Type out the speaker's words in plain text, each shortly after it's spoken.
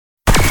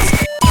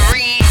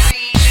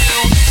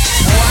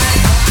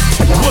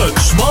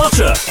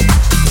smarter.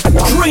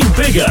 Dream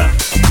bigger.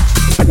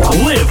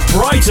 Live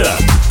brighter.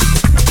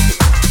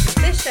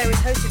 This show is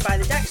hosted by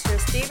the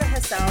dexterous diva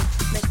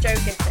herself, Miss Jo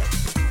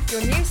Gifford.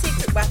 Your new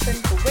secret weapon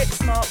for whip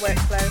smart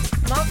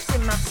workflow,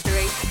 marketing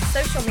mastery,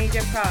 social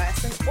media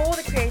prowess, and all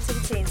the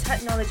creativity and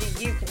technology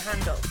you can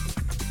handle.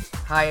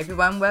 Hi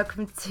everyone,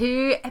 welcome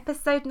to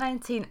episode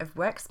 19 of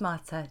Work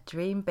Smarter,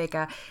 Dream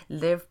Bigger,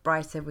 Live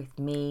Brighter with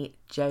me,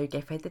 Jo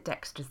Gifford, the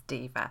Dexterous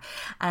Diva.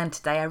 And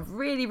today I'm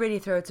really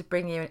thrilled to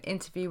bring you an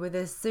interview with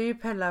a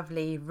super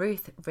lovely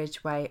Ruth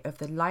Ridgway of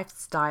the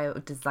Lifestyle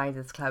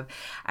Designers Club.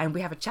 And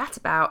we have a chat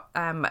about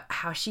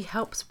how she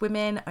helps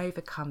women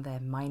overcome their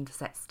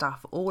mindset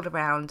stuff all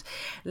around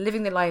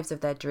living the lives of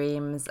their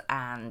dreams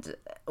and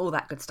all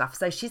that good stuff.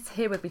 So she's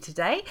here with me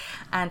today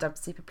and I'm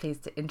super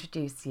pleased to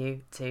introduce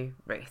you to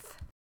Ruth.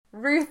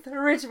 Ruth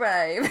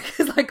Ridgway,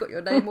 because I got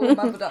your name all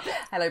mumbled up.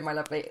 Hello, my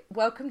lovely.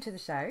 Welcome to the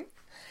show.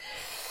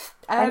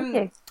 Thank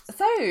you.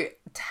 So,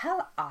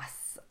 tell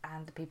us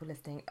and the people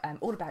listening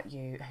all about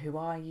you. Who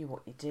are you,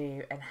 what you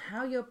do, and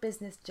how your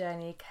business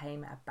journey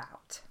came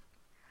about.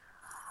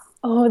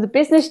 Oh, the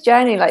business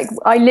journey. Like,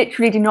 I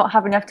literally do not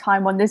have enough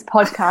time on this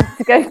podcast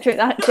to go through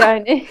that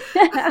journey.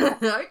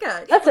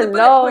 Okay. That's a the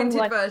long bullet-pointed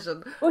one.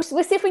 version. We'll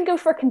see if we can go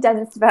for a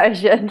condensed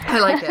version. I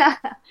like it.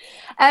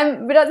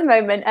 But at the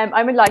moment,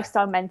 I'm a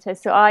lifestyle mentor.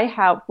 So I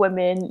help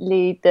women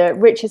lead the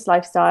richest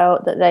lifestyle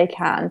that they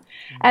can,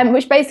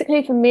 which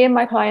basically for me and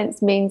my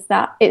clients means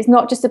that it's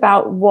not just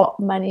about what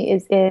money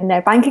is in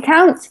their bank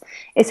account.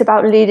 It's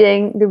about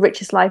leading the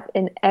richest life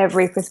in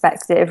every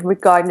perspective,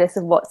 regardless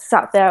of what's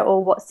sat there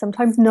or what's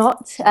sometimes not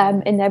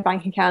in their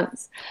bank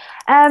accounts.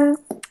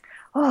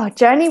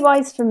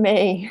 Journey-wise for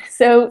me,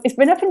 so it's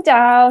been up and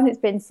down, it's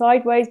been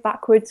sideways,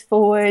 backwards,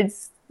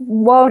 forwards,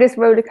 wildest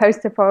roller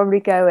coaster probably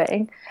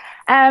going.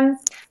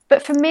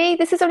 But for me,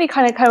 this has only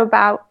kind of come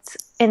about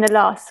in the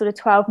last sort of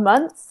 12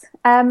 months.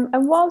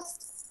 And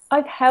whilst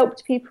I've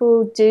helped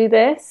people do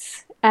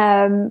this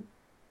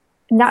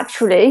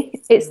naturally,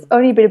 it's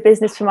only been a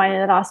business for mine in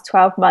the last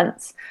 12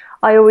 months.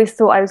 I always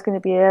thought I was going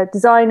to be a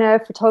designer,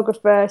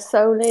 photographer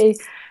solely.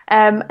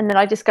 And then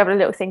I discovered a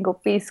little thing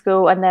called B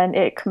School, and then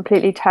it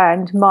completely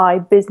turned my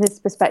business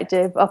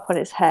perspective up on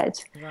its head.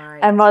 Right.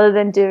 And rather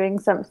than doing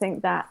something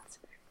that,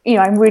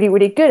 I'm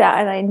really good at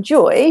and I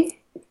enjoy,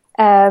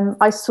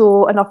 I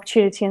saw an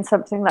opportunity in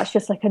something that's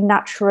just like a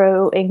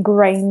natural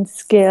ingrained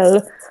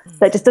skill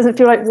that just doesn't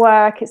feel like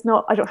work. It's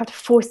not, I don't have to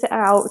force it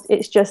out.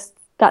 It's just,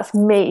 that's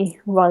me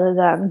rather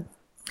than.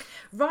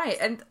 Right,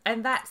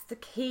 and that's the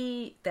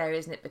key there,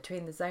 isn't it,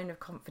 between the zone of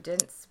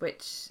confidence,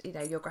 which,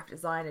 your graphic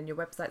design and your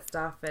website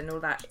stuff and all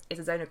that is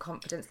a zone of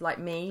confidence like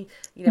me.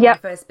 My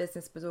first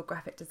business was all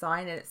graphic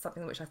design and it's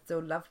something which I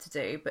still love to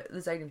do, but the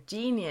zone of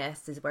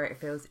genius is where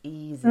it feels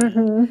easy.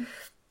 Mm-hmm.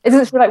 It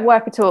doesn't feel like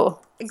work at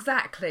all.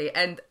 Exactly,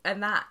 and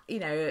that,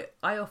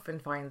 I often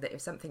find that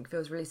if something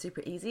feels really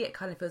super easy, it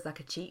kind of feels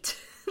like a cheat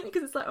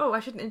because it's like, oh, I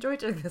shouldn't enjoy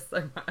doing this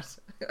so much.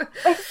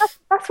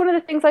 That's one of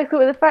the things I thought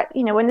with the fact,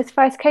 when this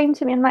first came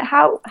to me, I'm like,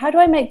 how do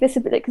I make this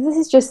a bit? Because this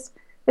is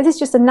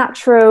just a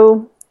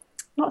natural,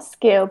 not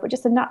skill, but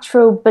just a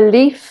natural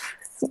belief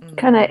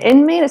kind of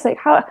in me. And it's like,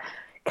 how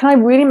can I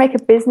really make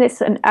a business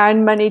and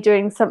earn money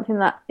doing something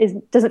that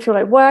doesn't feel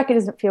like work? It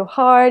doesn't feel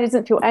hard. It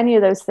doesn't feel any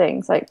of those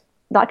things. Like,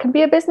 that can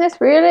be a business,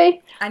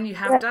 really. And you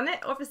have done it,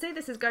 obviously.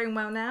 This is going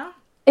well now.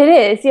 It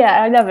is,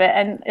 yeah. I love it.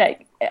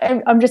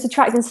 And I'm just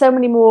attracting so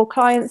many more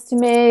clients to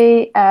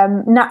me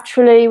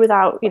naturally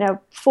without,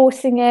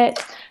 forcing it.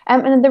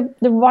 And then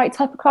the right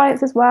type of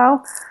clients as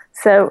well.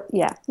 So,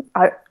 yeah,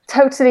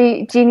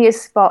 totally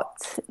genius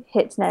spot,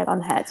 hit nail on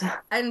head.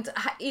 And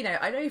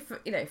I know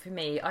for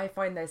me, I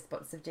find those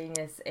spots of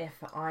genius if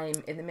I'm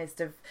in the midst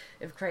of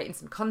creating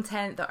some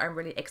content that I'm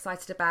really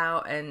excited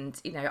about,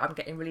 and I'm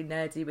getting really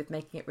nerdy with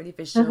making it really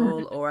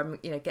visual, or I'm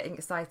getting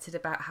excited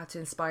about how to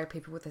inspire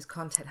people with this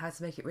content, how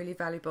to make it really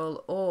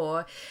valuable,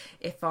 or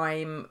if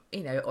I'm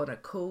on a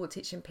call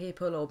teaching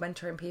people or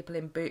mentoring people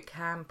in boot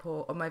camp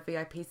or on my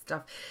VIP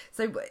stuff.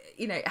 So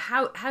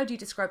how do you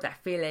describe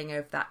that feeling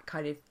of that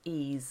kind of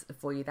ease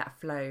for you, that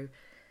flow?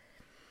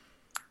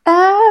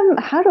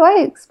 How do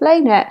I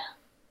explain it?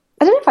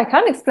 I don't know if I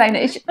can explain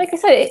it. It's, like I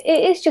said,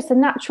 it is just a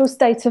natural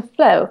state of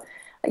flow.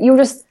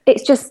 It's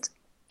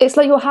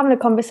like you're having a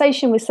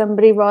conversation with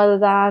somebody rather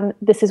than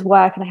this is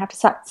work and I have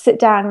to sit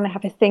down and I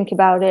have to think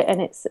about it and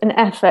it's an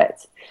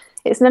effort.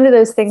 It's none of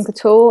those things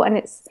at all, and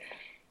it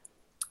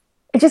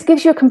just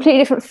gives you a completely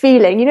different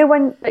feeling.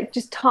 When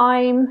just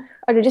time.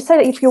 I don't know, just say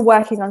that if you're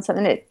working on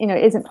something that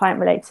it isn't client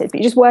related, but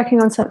you're just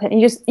working on something,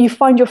 and you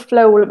find your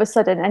flow all of a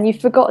sudden, and you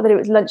forgot that it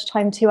was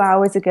lunchtime 2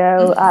 hours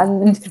ago,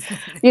 and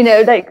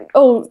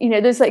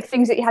there's like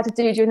things that you had to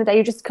do during the day.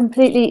 You're just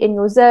completely in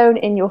your zone,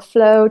 in your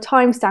flow.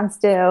 Time stands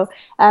still.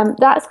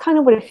 That's kind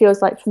of what it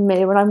feels like for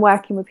me when I'm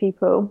working with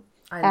people.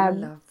 I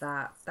love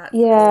that. That's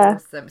yeah.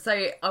 awesome.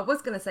 So I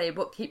was going to say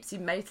what keeps you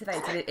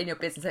motivated in your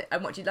business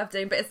and what you love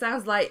doing, but it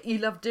sounds like you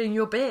love doing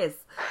your biz.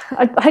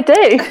 I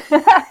do.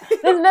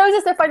 There's loads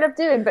of stuff I love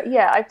doing, but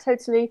yeah, I've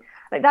totally,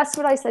 like, that's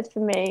what I said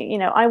for me. You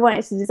know, I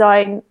wanted to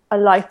design a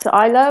life that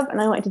I love,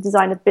 and I wanted to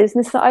design a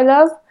business that I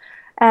love.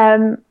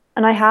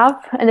 And I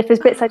have. And if there's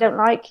bits I don't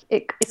like,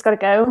 it's got to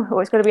go,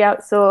 or it's got to be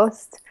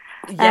outsourced.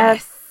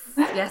 Yes.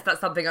 Yes, that's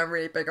something I'm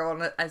really big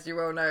on, as you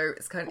all know.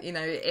 It's kind of, you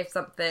know, if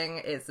something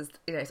is just,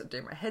 you know, sort of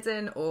doing my head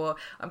in, or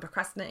I'm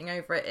procrastinating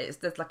over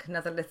it, there's like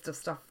another list of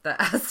stuff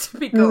that has to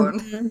be gone.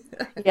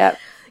 Mm-hmm. Yeah.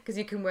 Because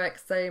you can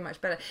work so much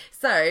better.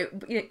 So,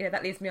 you know,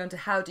 that leads me on to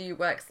how do you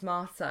work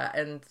smarter,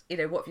 and, you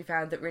know, what have you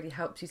found that really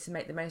helps you to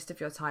make the most of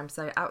your time?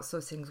 So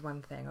outsourcing is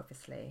one thing,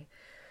 obviously.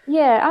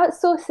 Yeah,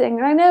 outsourcing.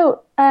 And I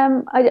know,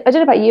 I don't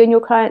know about you and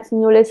your clients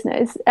and your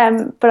listeners,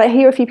 but I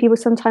hear a few people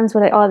sometimes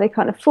where they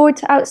can't afford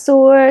to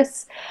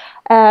outsource,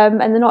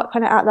 and they're not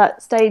kind of at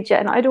that stage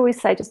yet. And I'd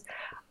always say just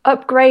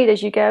upgrade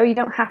as you go. You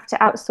don't have to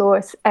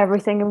outsource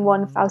everything in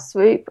one foul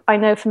swoop. I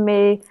know for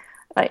me,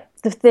 like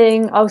the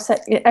thing,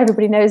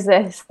 everybody knows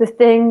this, the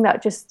thing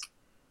that just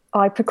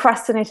I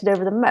procrastinated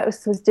over the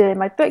most was doing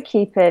my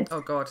bookkeeping.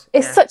 Oh God.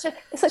 It's such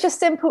a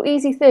simple,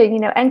 easy thing, you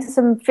know, enter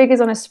some figures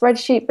on a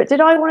spreadsheet. But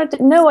did I want to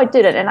do? No, I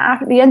didn't. And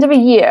at the end of a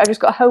year, I just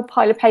got a whole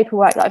pile of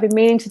paperwork that I've been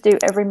meaning to do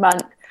every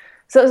month.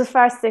 So it was the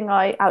first thing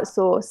I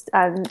outsourced,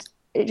 and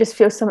it just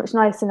feels so much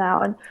nicer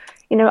now. And,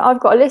 you know, I've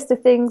got a list of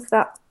things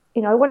that,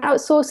 you know, I want to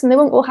outsource, and they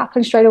won't all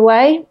happen straight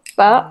away,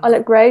 but I'll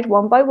upgrade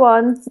one by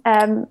one.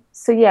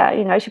 So yeah,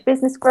 you know, as your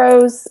business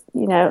grows,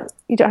 you know,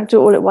 you don't have to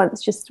do it all at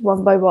once, just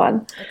one by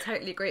one. I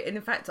totally agree. And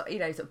in fact, you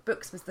know, sort of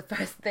books was the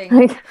first thing,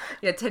 10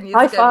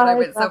 years ago when I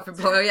went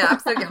self-employed. Yeah,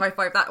 absolutely high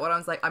five that one. I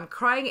was like, I'm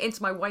crying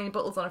into my wine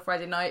bottles on a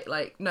Friday night,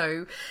 like,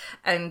 no.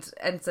 And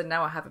so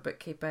now I have a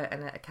bookkeeper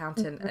and an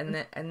accountant.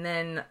 And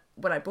then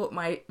when I brought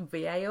my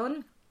VA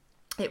on,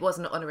 it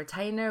wasn't on a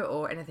retainer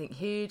or anything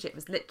huge. It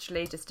was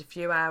literally just a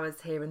few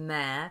hours here and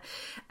there.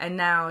 And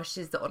now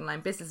she's the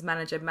online business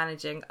manager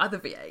managing other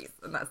VAs.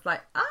 And that's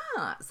like,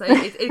 so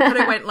it kind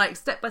of went like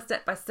step by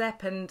step by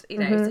step. And, you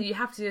know, so you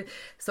have to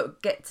sort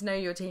of get to know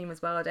your team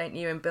as well, don't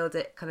you? And build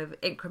it kind of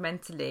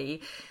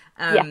incrementally.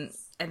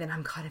 Yes. And then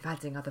I'm kind of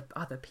adding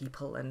other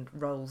people and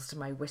roles to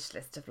my wish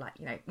list of, like,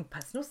 you know,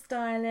 personal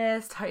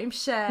stylist, home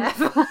chef.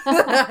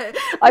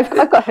 I've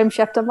got home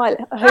chef on my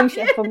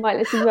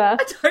list as well.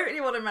 I don't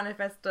really want to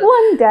manifest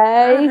one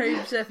day. A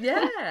home chef.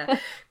 Yeah,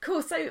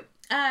 cool. So,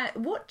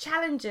 what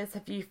challenges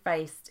have you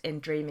faced in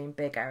dreaming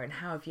bigger, and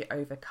how have you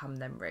overcome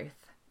them,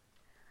 Ruth?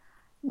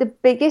 The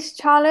biggest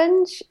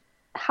challenge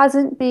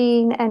hasn't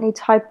been any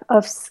type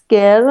of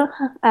skill,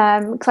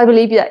 because I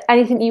believe that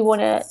anything you want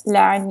to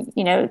learn,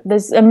 you know,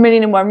 there's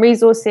 1,000,001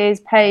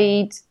 resources,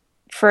 paid,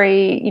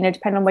 free, you know,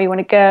 depending on where you want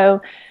to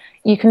go.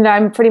 You can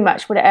learn pretty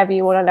much whatever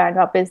you want to learn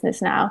about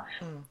business now.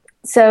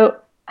 So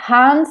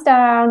hands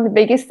down, the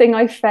biggest thing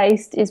I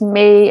faced is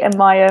me and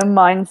my own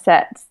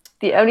mindset.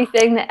 The only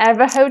thing that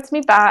ever holds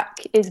me back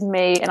is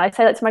me. And I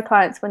say that to my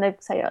clients when they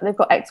say, oh, they've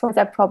got X, Y,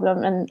 Z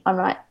problem, and I'm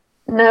like,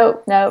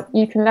 no,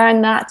 you can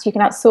learn that, you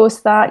can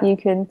outsource that, you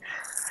can,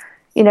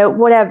 you know,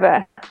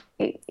 whatever.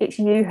 It's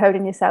you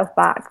holding yourself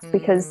back,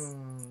 because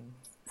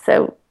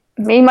so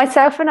me,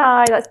 myself and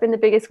I, that's been the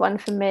biggest one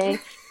for me.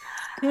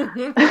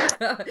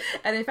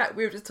 And in fact,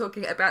 we were just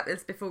talking about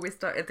this before we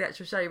started the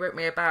actual show, weren't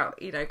we,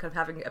 about, you know, kind of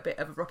having a bit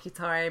of a rocky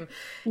time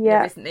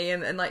recently,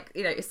 and like,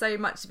 you know, so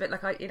much of it,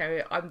 like,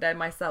 I'm there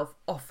myself,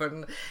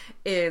 often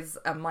is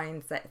a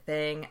mindset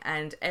thing,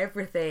 and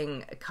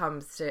everything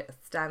comes to a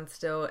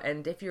standstill.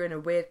 And if you're in a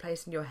weird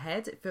place in your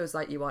head, it feels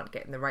like you aren't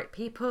getting the right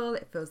people,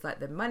 it feels like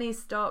the money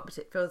stopped,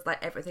 it feels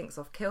like everything's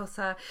off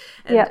kilter.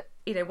 And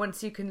you know,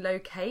 once you can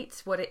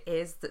locate what it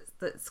is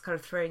that's kind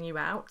of throwing you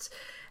out,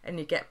 and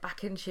you get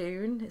back in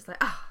tune, it's like,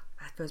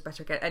 that feels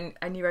better again,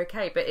 and you're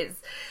okay. But it's,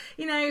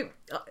 you know,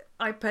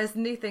 I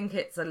personally think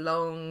it's a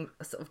long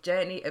sort of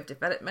journey of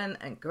development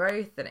and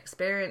growth and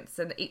experience,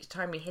 and each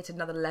time you hit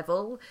another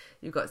level,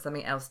 you've got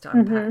something else to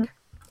unpack.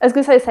 I was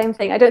going to say the same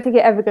thing. I don't think it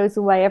ever goes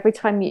away. Every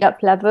time you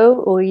up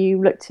level or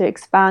you look to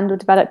expand or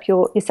develop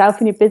yourself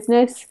and your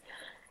business,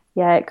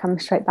 it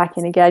comes straight back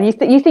in again. You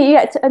think you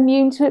get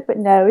immune to it, but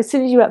no, as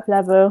soon as you up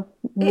level,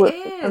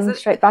 it comes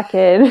straight back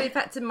in. In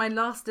fact, in my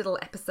last little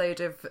episode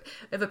of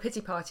a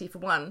pity party, for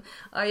one,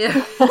 I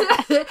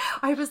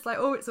was like,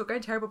 oh, it's all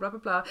going terrible, blah blah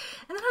blah,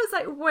 and then I was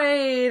like,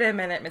 wait a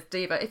minute, Miss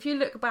Diva, if you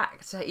look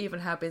back to even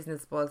how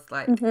business was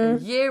like a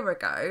year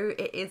ago,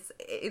 it is,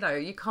 you know,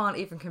 you can't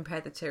even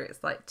compare the two.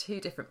 It's like two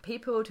different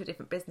people, two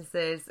different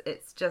businesses.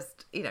 It's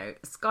just, you know,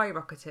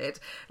 skyrocketed.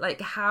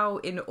 Like, how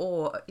in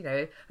awe, you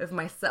know, of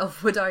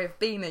myself would I have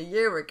been a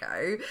year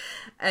ago?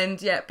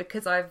 And yet,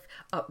 because I've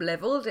up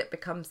leveled, it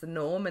becomes the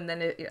norm. And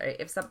then, you know,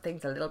 if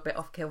something's a little bit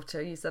off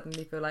kilter, you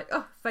suddenly feel like,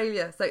 oh,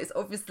 failure. So it's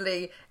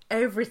obviously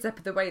every step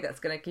of the way that's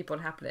going to keep on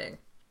happening.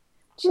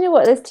 Do you know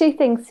what? There's two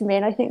things to me,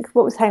 and I think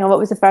what was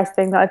the first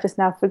thing that I've just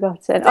now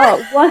forgotten?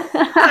 Oh,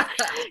 one.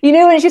 You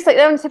know, when it's just like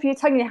on the tip of your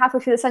tongue and you're halfway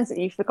through the sentence,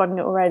 you've forgotten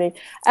it already.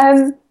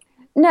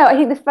 No, I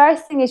think the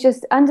first thing is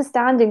just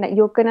understanding that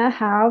you're going to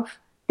have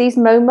these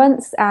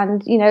moments,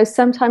 and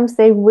sometimes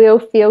they will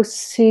feel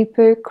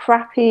super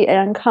crappy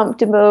and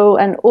uncomfortable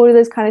and all of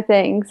those kind of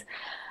things,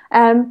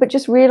 but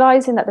just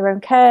realizing that they're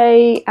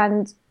okay,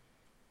 and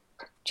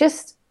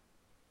just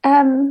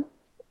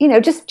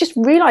just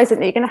realizing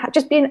that you're going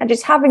to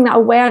just having that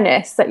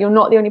awareness that you're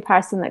not the only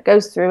person that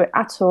goes through it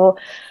at all.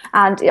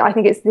 And I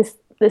think it's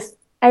this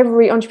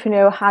every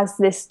entrepreneur has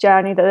this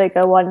journey that they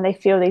go on and they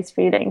feel these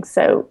feelings,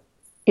 so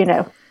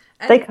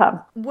they come.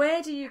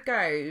 Where do you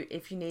go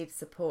if you need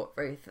support,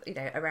 Ruth,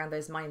 around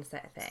those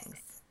mindset things?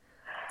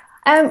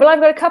 Well, I've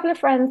got a couple of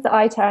friends that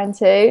I turn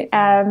to,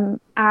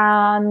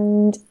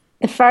 and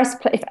the first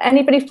place, if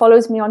anybody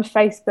follows me on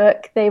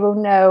Facebook, they will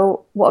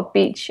know what a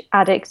beach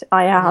addict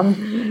I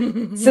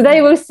am. So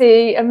they will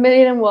see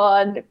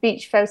 1,000,001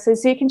 beach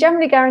photos. So you can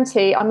generally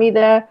guarantee I'm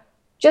either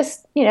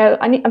just,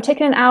 I'm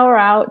taking an hour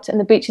out and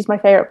the beach is my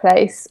favorite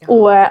place,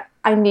 or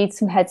I need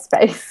some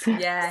headspace.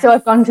 Yes. So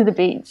I've gone to the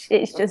beach.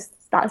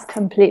 That's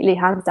completely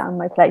hands down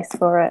my place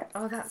for it.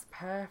 Oh, that's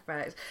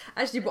perfect.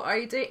 Actually, what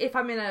I do if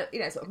I'm in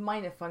a sort of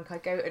minor funk, I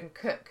go and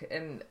cook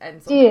and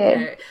sort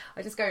of,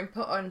 I just go and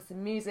put on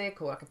some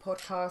music or like a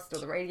podcast or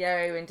the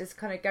radio and just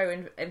kind of go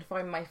and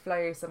find my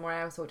flow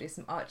somewhere else, or do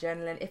some art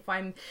journaling. If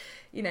I'm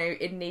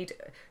in need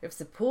of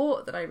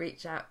support, that I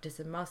reach out to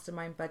some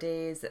mastermind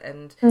buddies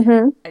and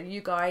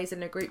you guys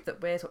in a group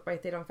that we're sort of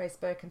both in on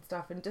Facebook and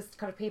stuff, and just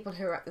kind of people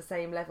who are at the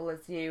same level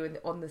as you and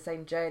on the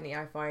same journey,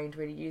 I find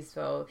really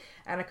useful.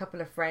 And a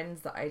couple of friends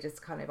that I just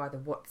kind of either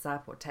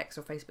WhatsApp or text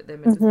or Facebook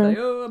them and just say,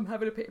 oh, I'm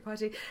having a pity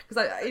party, because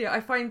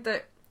I find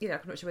that I'm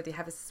not sure whether you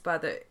have this as well,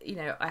 that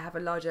I have a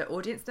larger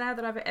audience now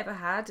than I've ever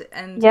had,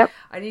 and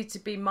I need to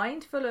be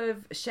mindful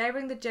of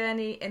sharing the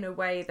journey in a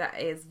way that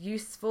is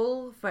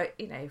useful for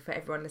for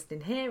everyone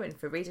listening here and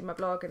for reading my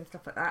blog and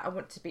stuff like that. I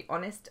want to be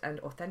honest and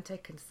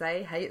authentic and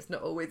say, hey, it's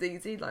not always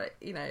easy, like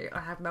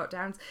I have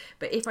meltdowns,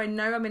 but if I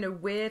know I'm in a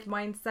weird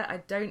mindset,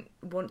 I don't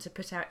want to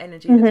put out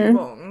energy that's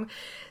wrong,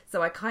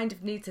 so I kind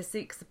of need to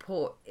seek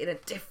support in a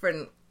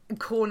different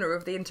corner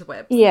of the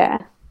interwebs. Yeah,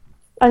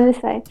 I'm the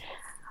same.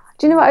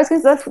 Do you know what I was going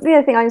to say? That's the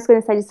other thing I was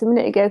going to say just a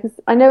minute ago, because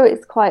I know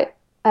it's quite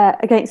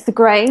against the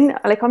grain.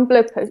 Like on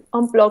blog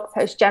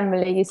posts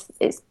generally,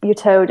 you're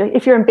told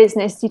if you're in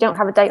business, you don't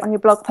have a date on your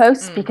blog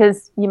posts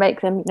because you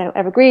make them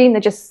evergreen. They're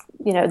just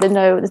they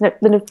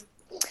don't.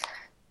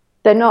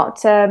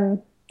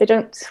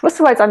 What's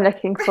the words I'm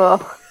looking for?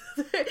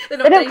 They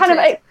don't kind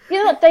of.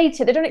 You're not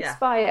dated. They don't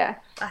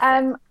expire.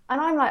 And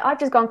I'm like, I've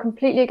just gone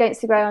completely against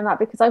the grain on that,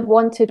 because I've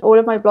wanted all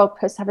of my blog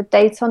posts to have a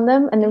date on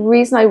them, and the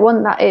reason I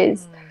want that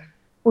is.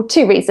 Well,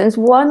 two reasons.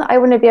 One, I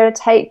want to be able to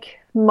take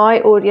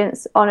my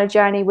audience on a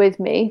journey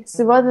with me.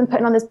 So rather than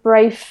putting on this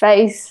brave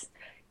face,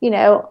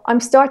 I'm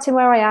starting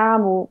where I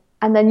am,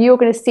 and then you're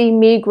going to see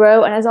me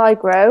grow. And as I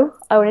grow,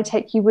 I want to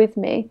take you with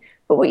me.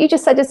 But what you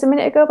just said just a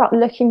minute ago about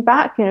looking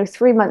back,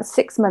 3 months,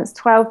 6 months,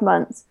 12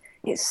 months,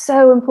 it's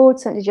so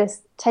important to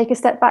just take a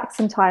step back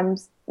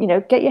sometimes,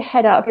 get your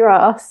head out of your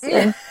ass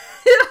and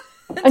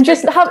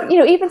just have,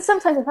 even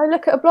sometimes if I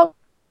look at a blog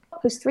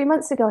post 3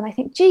 months ago and I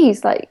think,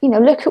 geez,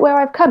 look at where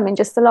I've come in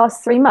just the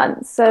last 3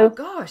 months. So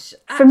gosh,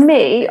 for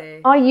me,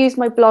 I use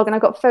my blog and I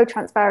got full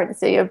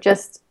transparency of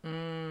just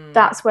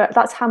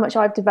that's how much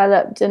I've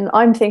developed, and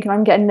I'm thinking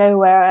I'm getting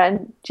nowhere,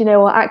 and do you know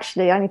what,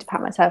 actually I need to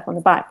pat myself on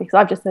the back because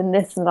I've just done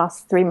this in the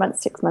last 3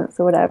 months, 6 months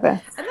or whatever.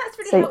 And that's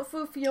really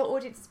helpful for your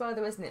audience as well,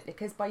 though, isn't it?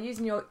 Because by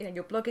using your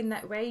your blog in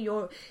that way,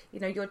 you're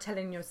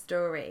telling your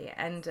story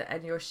and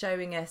you're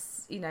showing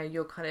us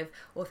your kind of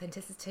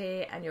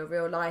authenticity and your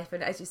real life,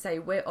 and as you say,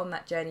 we're on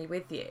that journey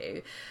with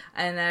you.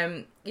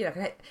 And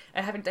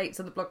having dates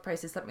on the blog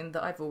post is something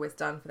that I've always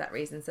done for that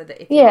reason, so that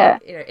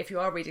if you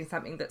are reading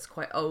something that's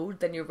quite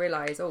old, then you'll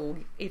realise,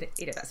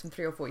 that's from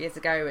 3 or 4 years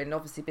ago, and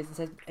obviously business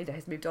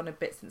has moved on a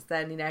bit since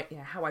then.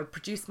 How I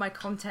produce my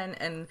content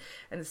and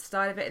the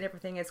style of it and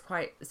everything is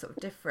quite sort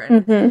of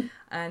different.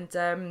 And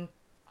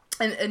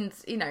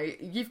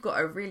you've got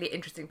a really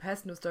interesting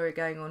personal story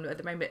going on at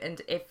the moment,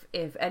 and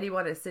if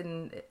anyone has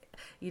seen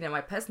my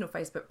personal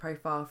Facebook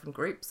profile from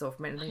groups or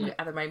from anything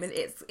at the moment,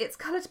 it's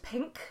coloured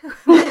pink.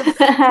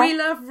 We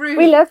love Ruth.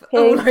 We love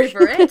pink all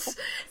over it.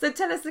 So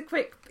tell us a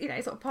quick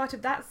sort of part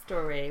of that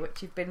story,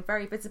 which you've been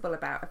very visible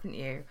about, haven't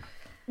you?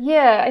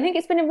 Yeah, I think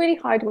it's been a really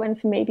hard one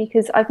for me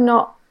because I've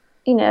not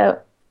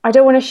I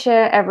don't want to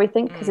share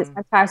everything because it's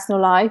my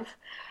personal life.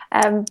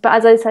 But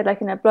as I said,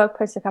 like in a blog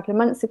post a couple of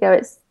months ago,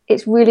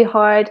 it's really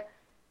hard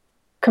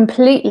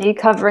completely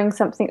covering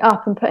something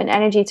up and putting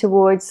energy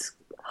towards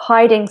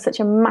hiding such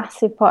a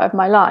massive part of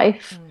my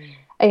life,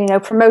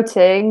 and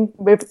promoting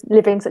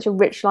living such a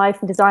rich life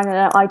and designing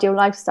an ideal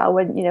lifestyle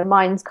when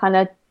mine's kind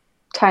of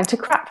turned to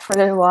crap for a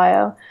little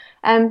while.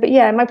 But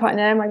yeah, my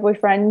partner, my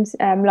boyfriend,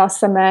 last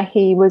summer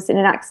he was in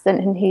an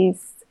accident and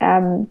he's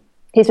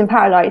been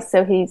paralysed,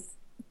 so he's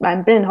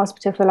been in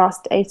hospital for the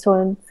last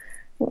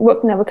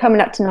we're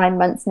coming up to 9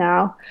 months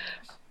now.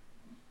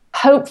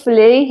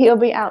 Hopefully he'll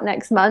be out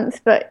next month.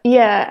 But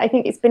yeah, I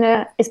think it's been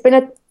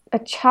a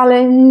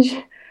challenge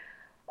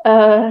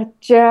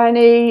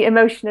journey,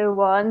 emotional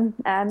one,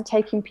 and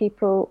taking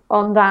people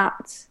on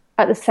that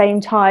at the same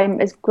time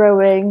as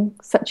growing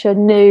such a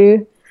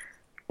new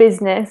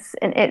business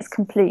in its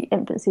complete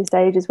infancy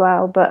stage as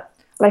well. But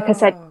like I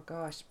said, oh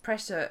gosh,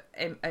 pressure,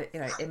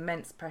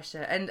 immense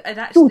pressure, and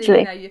actually,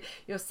 totally.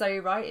 you're so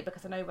right,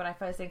 because I know when I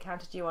first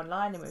encountered you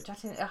online and we were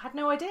chatting, I had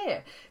no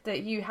idea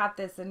that you had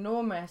this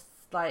enormous,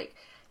 like,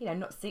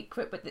 not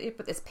secret, but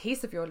this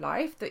piece of your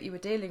life that you were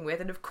dealing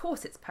with. And of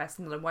course it's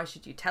personal, and why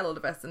should you tell all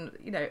of us? And,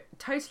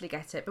 totally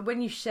get it. But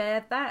when you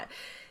shared that,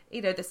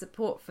 the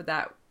support for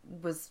that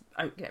was,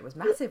 it was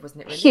massive,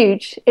 wasn't it? Really?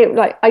 Huge.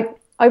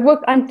 I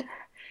work, and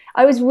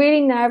I was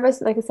really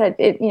nervous. Like I said,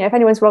 if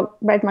anyone's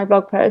read my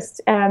blog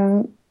post,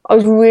 I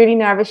was really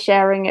nervous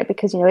sharing it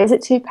because, is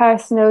it too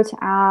personal to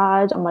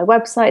add on my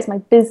website? It's my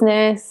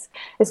business.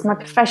 It's my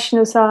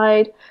professional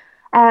side.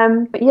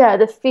 But yeah,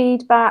 the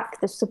feedback,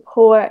 the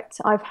support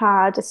I've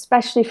had,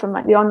 especially from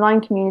like the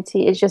online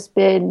community, has just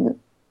been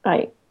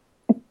like,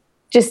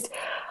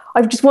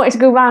 I've just wanted to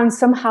go around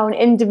somehow and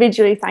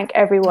individually thank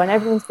everyone.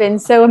 Everyone's been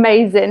so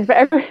amazing. But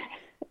I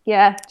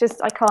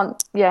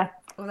can't. Yeah,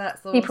 well, that's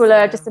awesome. People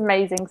are just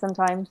amazing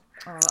sometimes.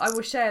 Oh, I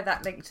will share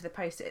that link to the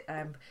post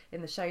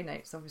in the show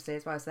notes, obviously,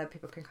 as well, so that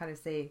people can kind of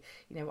see,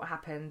 what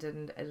happened,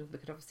 and we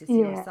could obviously see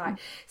your side.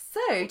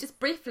 So, just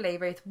briefly,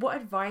 Ruth, what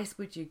advice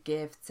would you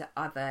give to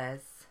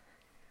others?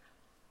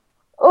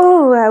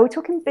 Oh, we're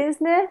talking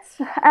business.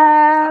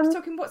 I was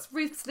talking, what's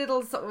Ruth's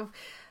little sort of,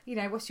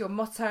 what's your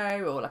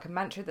motto or like a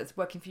mantra that's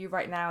working for you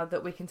right now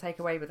that we can take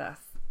away with us?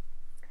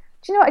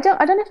 Do you know what?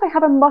 I don't know if I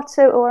have a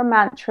motto or a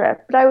mantra,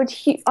 but I would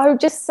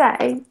just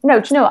say no.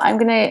 Do you know what? I'm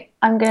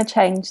gonna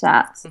change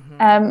that.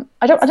 Mm-hmm.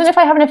 I don't know if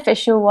I have an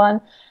official one,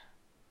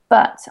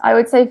 but I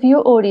would say for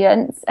your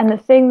audience, and the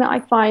thing that I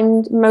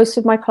find most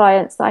of my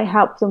clients that I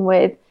help them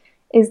with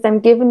is them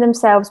giving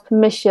themselves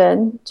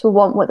permission to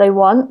want what they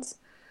want.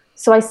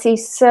 So I see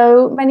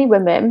so many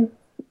women.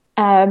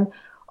 I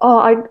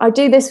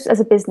do this as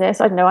a business.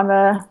 I don't know.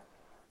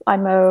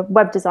 I'm a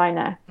web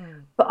designer.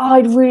 But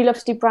I'd really love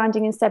to do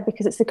branding instead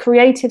because it's the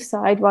creative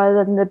side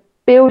rather than the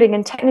building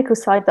and technical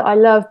side that I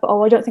love. But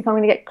I don't think I'm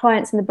going to get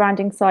clients in the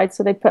branding side,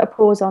 so they put a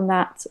pause on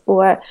that.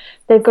 Or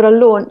they've got a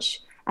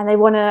launch and they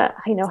want to,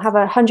 have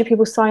 100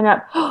 people sign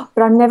up,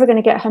 but I'm never going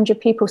to get 100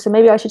 people, so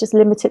maybe I should just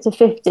limit it to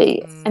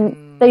 50.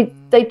 And they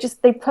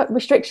put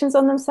restrictions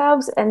on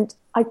themselves. And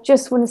I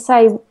just want to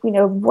say,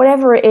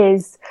 whatever it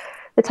is,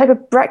 the type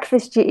of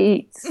breakfast you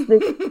eat,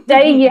 the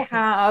day you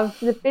have,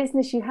 the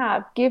business you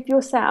have, give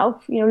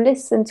yourself,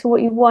 listen to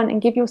what you want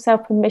and give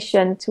yourself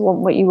permission to want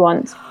what you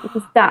want,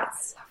 because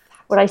that's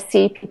what I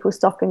see people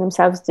stopping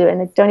themselves doing.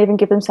 They don't even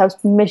give themselves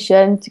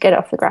permission to get it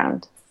off the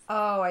ground.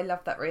 Oh, I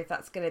love that, Ruth.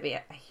 That's going to be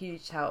a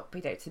huge help,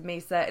 to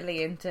me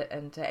certainly, and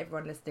to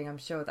everyone listening. I'm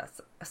sure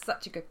that's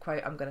such a good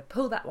quote. I'm going to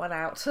pull that one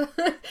out,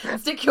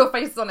 stick your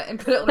face on it, and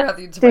put it on the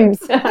other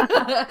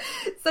interwebs.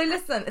 So,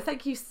 listen,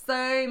 thank you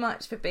so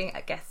much for being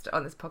a guest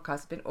on this podcast.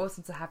 It's been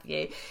awesome to have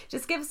you.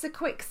 Just give us a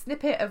quick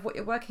snippet of what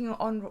you're working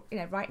on,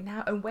 right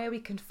now, and where we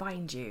can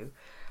find you.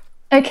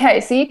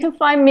 Okay, so you can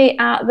find me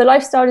at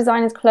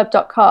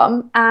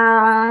thelifestyledesignersclub.com,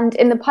 and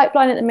in the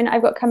pipeline at the minute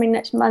I've got coming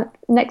next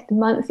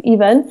month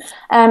even,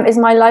 is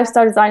my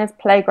Lifestyle Designers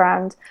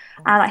Playground.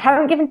 And I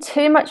haven't given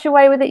too much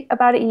away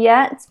about it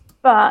yet,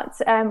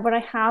 but what I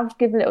have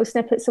given little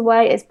snippets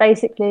away is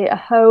basically a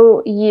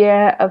whole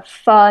year of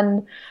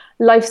fun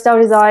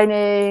lifestyle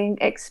designing,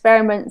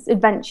 experiments,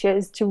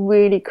 adventures to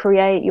really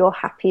create your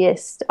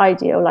happiest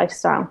ideal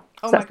lifestyle.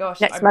 Oh my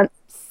gosh, next month.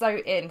 So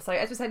in. So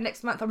as we said,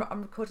 next month,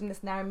 I'm recording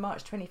this now in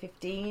March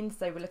 2015.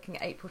 So we're looking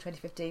at April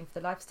 2015 for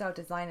the Lifestyle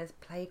Designers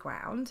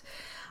Playground.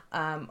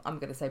 I'm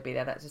going to say be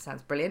there. That just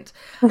sounds brilliant.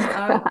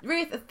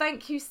 Ruth,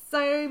 thank you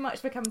so much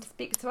for coming to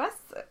speak to us.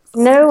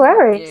 No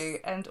worries.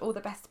 And all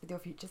the best with your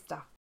future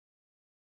stuff.